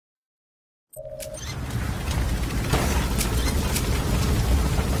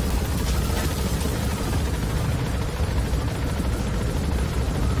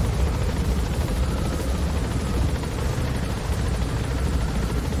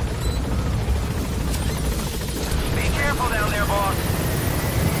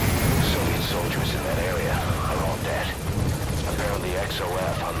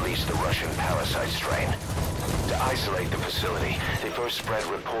Spread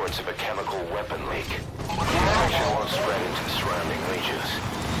reports of a chemical weapon leak. Infection won't spread into the surrounding regions.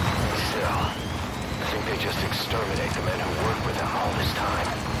 Still, I think they just exterminate the men who worked with them all this time.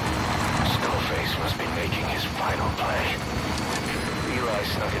 Skullface must be making his final play. Eli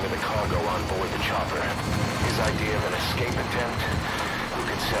snuck into the cargo on board the chopper. His idea of an escape attempt? Who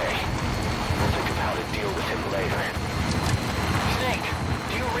could say? We'll think of how to deal with him later. Snake,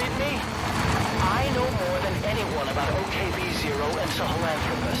 do you read me? I know more than anyone about OKB-0 and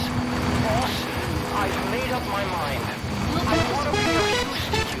Sahelanthropus. Boss, I've made up my mind. I want to be of use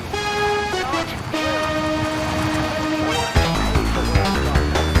to you. Not him.